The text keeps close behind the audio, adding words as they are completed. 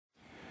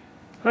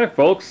Hi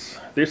folks,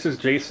 this is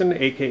Jason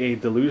aka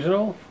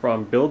Delusional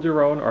from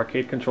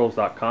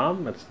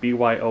BuildYourOwnArcadeControls.com. That's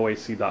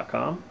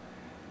BYOAC.com.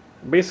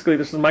 Basically,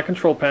 this is my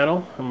control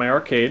panel in my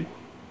arcade.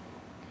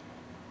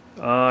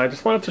 I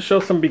just wanted to show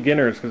some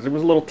beginners because it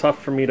was a little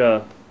tough for me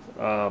to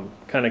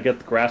kind of get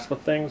the grasp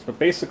of things. But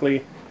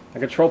basically, a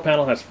control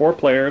panel has 4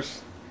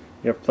 players.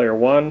 You have player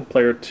 1,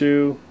 player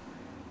 2,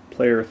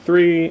 player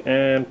 3,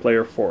 and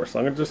player 4. So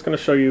I'm just going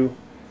to show you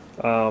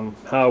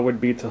how it would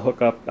be to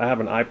hook up. I have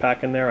an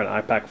iPack in there, an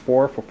iPack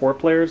 4 for 4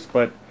 players,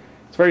 but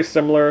it's very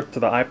similar to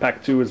the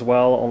iPack 2 as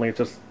well, only it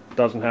just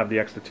doesn't have the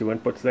extra 2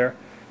 inputs there.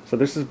 So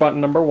this is button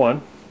number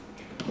 1.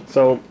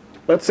 So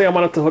let's say I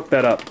wanted to hook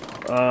that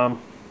up.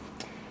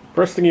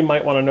 First thing you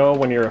might want to know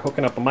when you're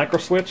hooking up a micro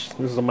switch,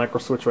 this is a micro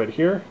switch right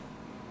here.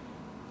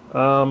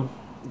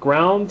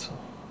 Ground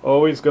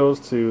always goes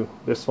to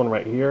this one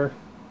right here.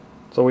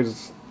 It's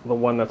always the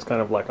one that's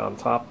kind of like on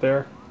top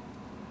there.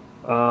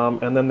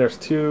 And then there's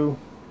 2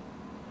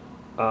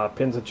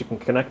 pins that you can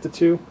connect it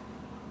to.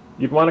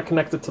 You'd want to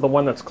connect it to the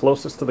one that's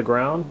closest to the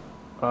ground.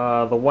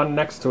 The one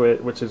next to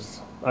it, which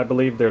is, I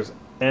believe there's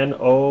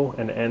NO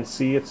and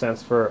NC, it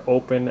stands for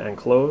open and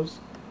close.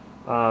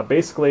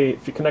 Basically,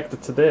 if you connect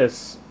it to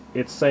this,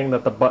 it's saying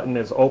that the button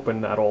is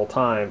open at all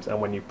times,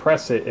 and when you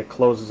press it, it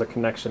closes a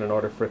connection in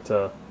order for it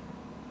to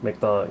make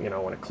the,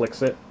 when it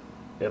clicks it,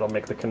 it'll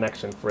make the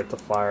connection for it to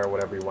fire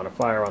whatever you want to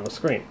fire on the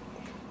screen.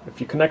 If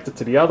you connect it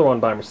to the other one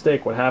by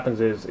mistake, what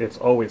happens is it's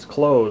always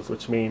closed,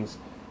 which means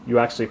you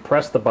actually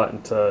press the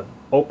button to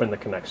open the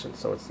connection,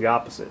 so it's the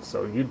opposite.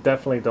 So you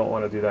definitely don't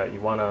want to do that. You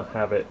want to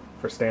have it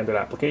for standard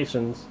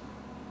applications,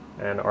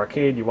 and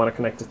arcade, you want to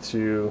connect it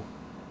to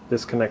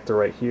this connector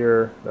right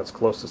here that's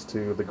closest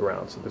to the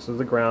ground. So this is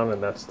the ground,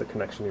 and that's the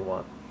connection you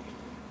want.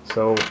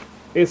 So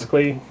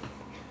basically,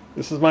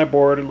 this is my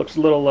board. It looks a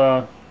little,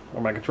 or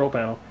my control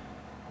panel.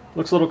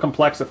 Looks a little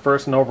complex at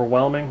first and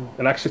overwhelming.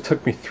 It actually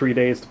took me 3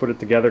 days to put it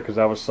together because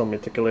I was so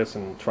meticulous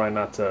and trying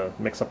not to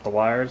mix up the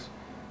wires.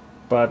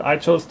 But I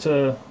chose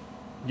to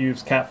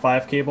use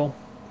Cat5 cable.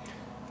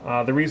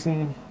 The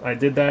reason I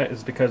did that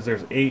is because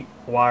there's 8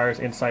 wires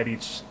inside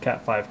each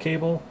Cat5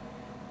 cable,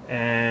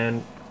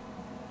 and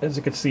as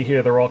you can see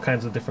here, there are all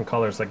kinds of different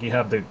colors. Like you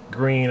have the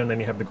green, and then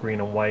you have the green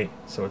and white,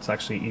 so it's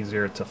actually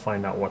easier to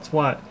find out what's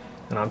what.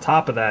 And on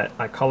top of that,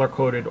 I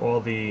color-coded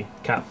all the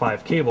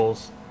Cat5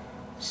 cables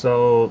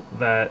so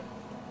that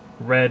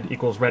red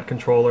equals red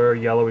controller,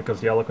 yellow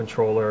equals yellow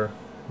controller,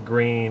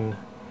 green,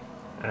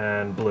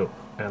 and blue.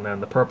 And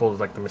then the purple is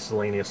like the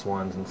miscellaneous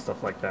ones and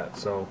stuff like that.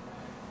 So,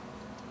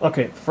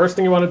 okay, the first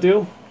thing you want to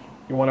do,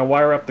 you want to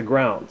wire up the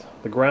ground.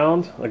 The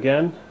ground,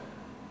 again,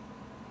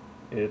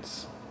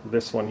 it's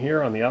this one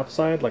here on the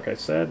outside, like I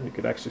said. You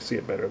could actually see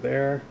it better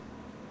there.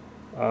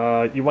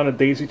 You want to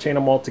daisy chain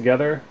them all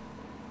together.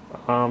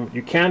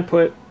 You can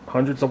put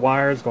hundreds of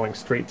wires going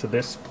straight to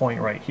this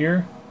point right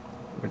here,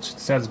 which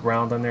says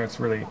ground on there. It's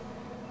really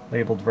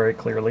labeled very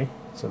clearly.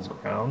 It says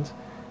ground.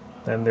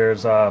 Then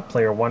there's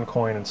player 1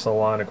 coin and so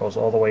on. It goes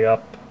all the way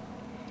up.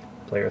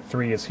 Player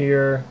 3 is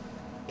here.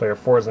 Player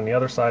 4 is on the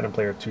other side, and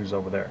player 2 is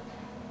over there.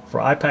 For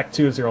iPack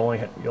 2s,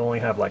 you only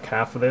have like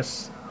half of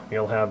this.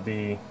 You'll have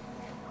the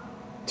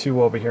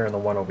 2 over here and the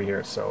 1 over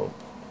here, so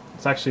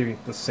it's actually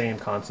the same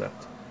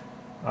concept.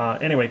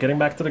 Anyway, getting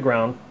back to the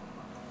ground,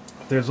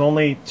 there's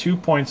only 2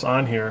 points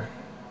on here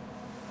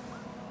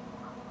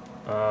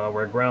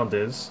where ground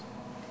is.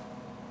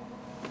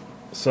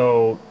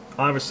 So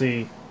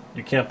obviously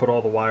you can't put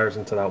all the wires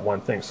into that one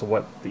thing. So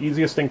what the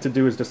easiest thing to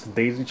do is just to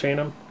daisy chain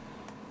them.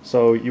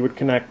 So you would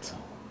connect,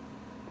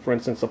 for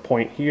instance, a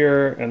point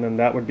here, and then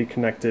that would be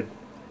connected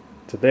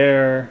to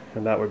there,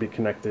 and that would be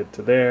connected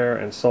to there,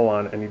 and so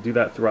on. And you do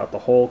that throughout the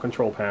whole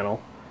control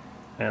panel.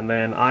 And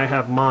then I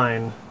have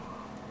mine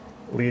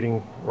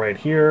leading right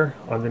here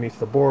underneath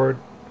the board,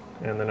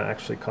 and then it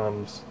actually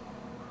comes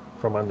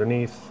from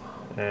underneath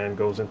and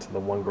goes into the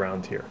one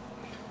ground here.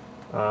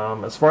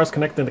 As far as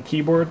connecting the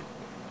keyboard,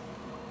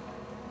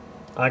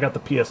 I got the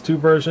PS2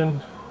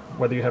 version.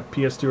 Whether you have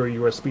PS2 or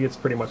USB, it's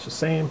pretty much the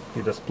same.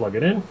 You just plug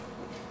it in.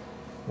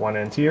 One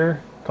end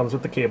here, comes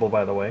with the cable,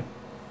 by the way,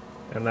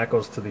 and that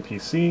goes to the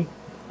PC.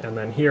 And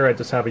then here I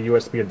just have a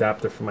USB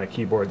adapter for my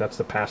keyboard. That's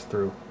the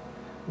pass-through,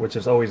 which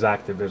is always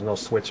active. There's no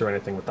switch or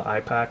anything with the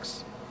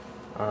iPacks.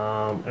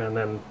 And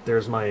then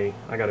there's I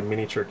got a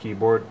miniature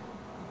keyboard,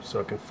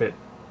 so it can fit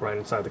right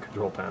inside the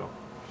control panel.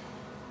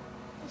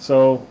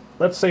 So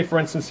let's say, for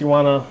instance, you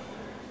want to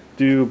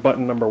do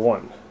button number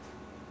 1,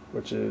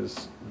 which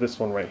is this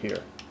one right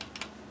here.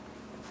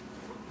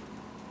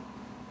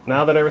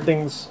 Now that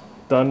everything's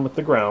done with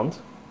the ground,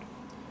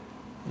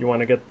 you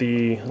want to get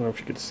the, I don't know if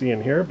you could see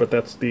in here, but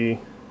that's the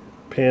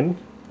pin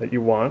that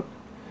you want,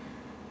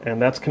 and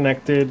that's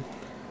connected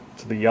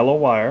to the yellow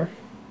wire.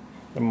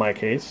 In my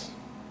case,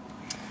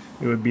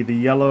 it would be the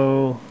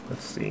yellow,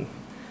 let's see,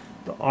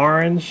 the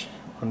orange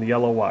on the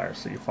yellow wire.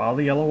 So you follow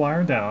the yellow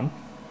wire down,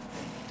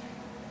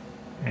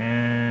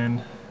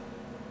 and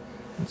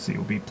let's see, it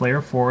will be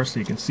player 4, so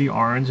you can see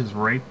orange is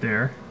right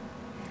there,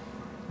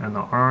 and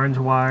the orange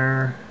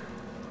wire,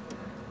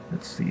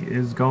 let's see,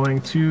 is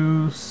going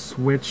to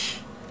switch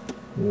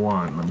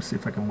 1. Let me see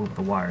if I can move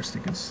the wires so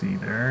you can see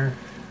there.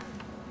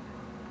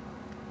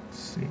 Let's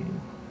see.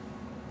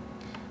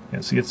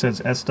 Yeah, see it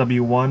says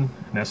SW1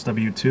 and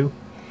SW2.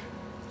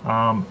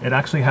 It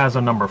actually has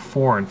a number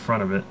 4 in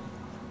front of it.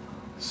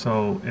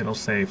 So it'll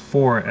say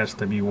 4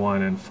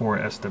 SW1 and 4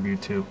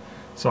 SW2.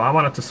 So I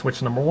wanted to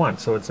switch number 1,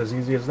 so it's as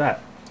easy as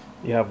that.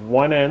 You have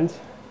one end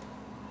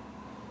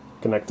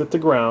connected to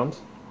ground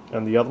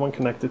and the other one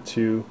connected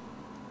to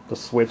the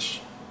switch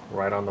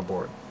right on the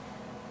board.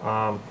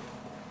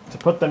 To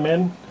put them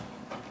in,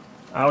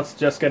 I would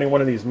suggest getting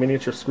one of these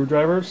miniature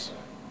screwdrivers.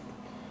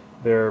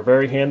 They're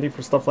very handy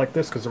for stuff like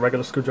this because the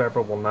regular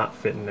screwdriver will not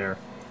fit in there.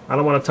 I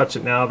don't want to touch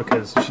it now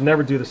because you should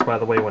never do this, by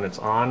the way, when it's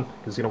on,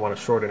 because you don't want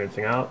to short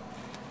anything out.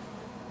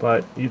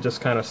 But you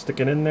just kind of stick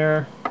it in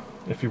there.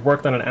 If you've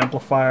worked on an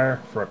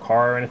amplifier for a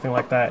car or anything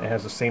like that, it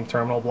has the same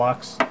terminal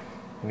blocks,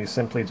 and you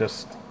simply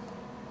just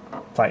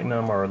tighten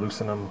them or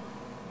loosen them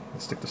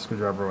and stick the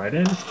screwdriver right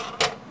in,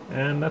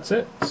 and that's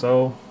it.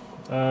 So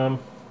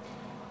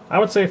I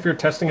would say if you're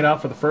testing it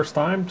out for the first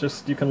time,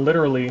 just you can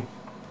literally,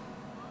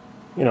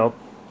 you know,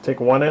 take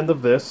one end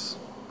of this,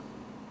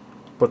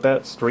 put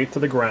that straight to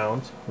the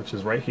ground, which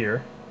is right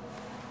here,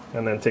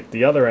 and then take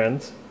the other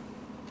end,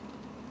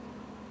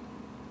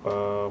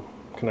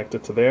 connect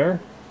it to there,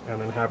 and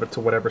then have it to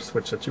whatever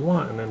switch that you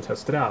want, and then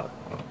test it out.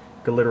 You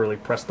can literally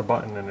press the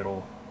button and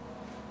it'll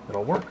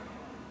work.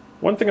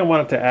 One thing I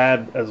wanted to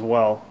add as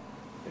well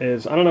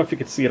is, I don't know if you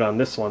could see it on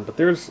this one, but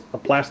there's a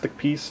plastic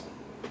piece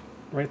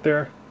right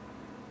there.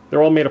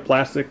 They're all made of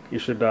plastic. You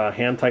should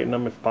hand tighten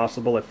them if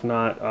possible. If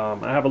not,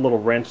 I have a little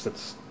wrench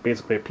that's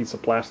basically a piece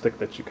of plastic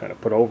that you kind of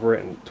put over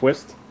it and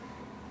twist.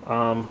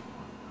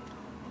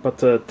 But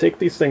to take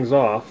these things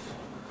off,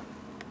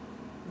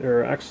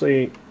 they're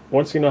actually,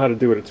 once you know how to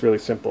do it, it's really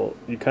simple.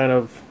 You kind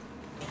of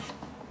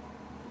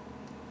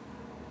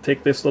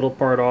take this little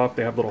part off.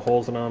 They have little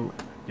holes in them.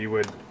 You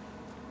would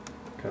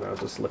kind of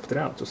just lift it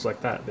out just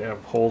like that. They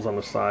have holes on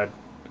the side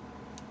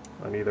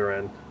on either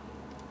end.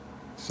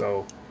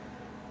 So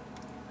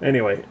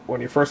anyway, when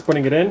you're first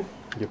putting it in,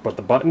 you put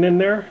the button in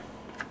there,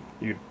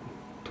 you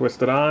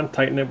twist it on,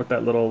 tighten it with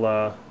that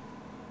little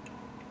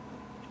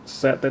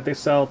set that they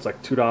sell. It's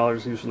like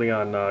 $2 usually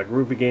on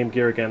Groovy Game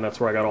Gear. Again, that's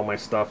where I got all my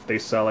stuff. They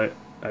sell it.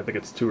 I think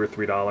it's $2 or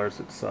 $3.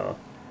 It's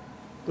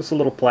just a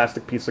little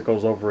plastic piece that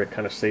goes over it,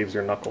 kind of saves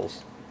your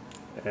knuckles.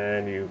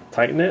 And you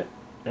tighten it,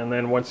 and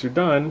then once you're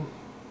done,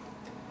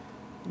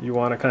 you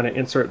want to kind of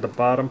insert the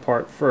bottom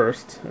part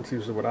first. That's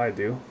usually what I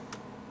do.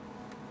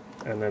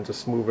 And then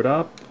just move it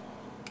up,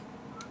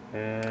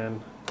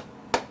 and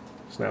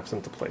snaps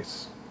into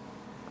place.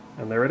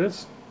 And there it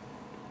is.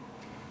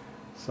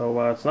 So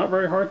it's not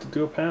very hard to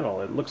do a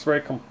panel. It looks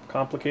very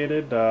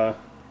complicated.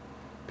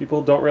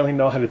 People don't really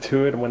know how to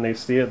do it, and when they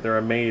see it, they're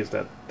amazed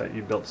that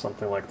you built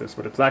something like this.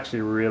 But it's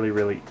actually really,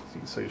 really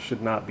easy, so you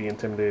should not be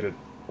intimidated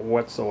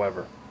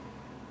whatsoever.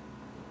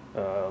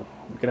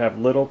 You can have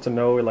little to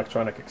no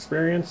electronic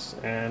experience,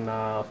 and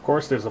of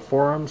course there's the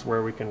forums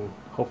where we can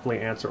hopefully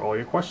answer all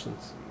your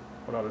questions.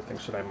 What other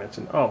things should I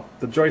mention? Oh,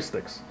 the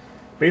joysticks.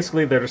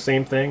 Basically they're the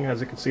same thing. As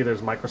you can see,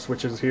 there's micro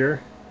switches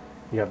here.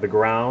 You have the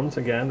ground,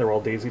 again, they're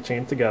all daisy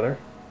chained together,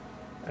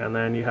 and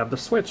then you have the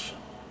switch.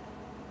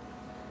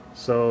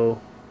 So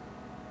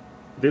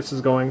this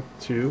is going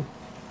to,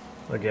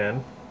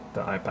 again,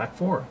 the iPac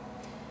 4.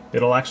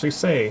 It'll actually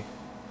say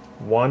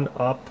one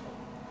up,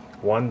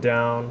 one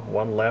down,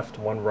 one left,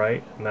 one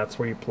right, and that's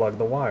where you plug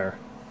the wire,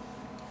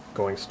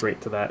 going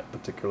straight to that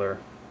particular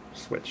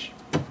switch.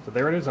 So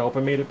there it is. I hope I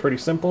made it pretty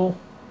simple.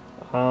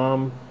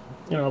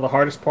 You know, the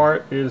hardest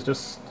part is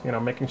just, you know,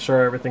 making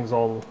sure everything's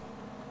all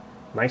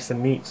nice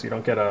and neat so you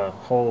don't get a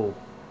whole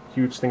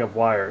huge thing of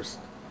wires.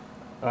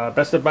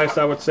 Best advice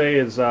I would say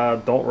is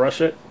don't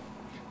rush it.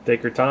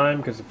 Take your time,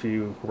 because if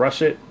you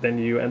rush it, then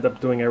you end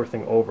up doing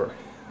everything over.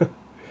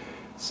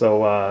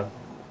 So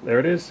there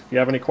it is. If you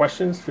have any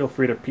questions, feel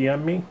free to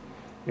PM me.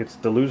 It's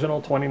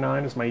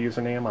delusional29 is my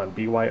username on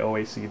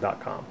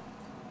byoac.com.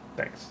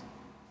 Thanks.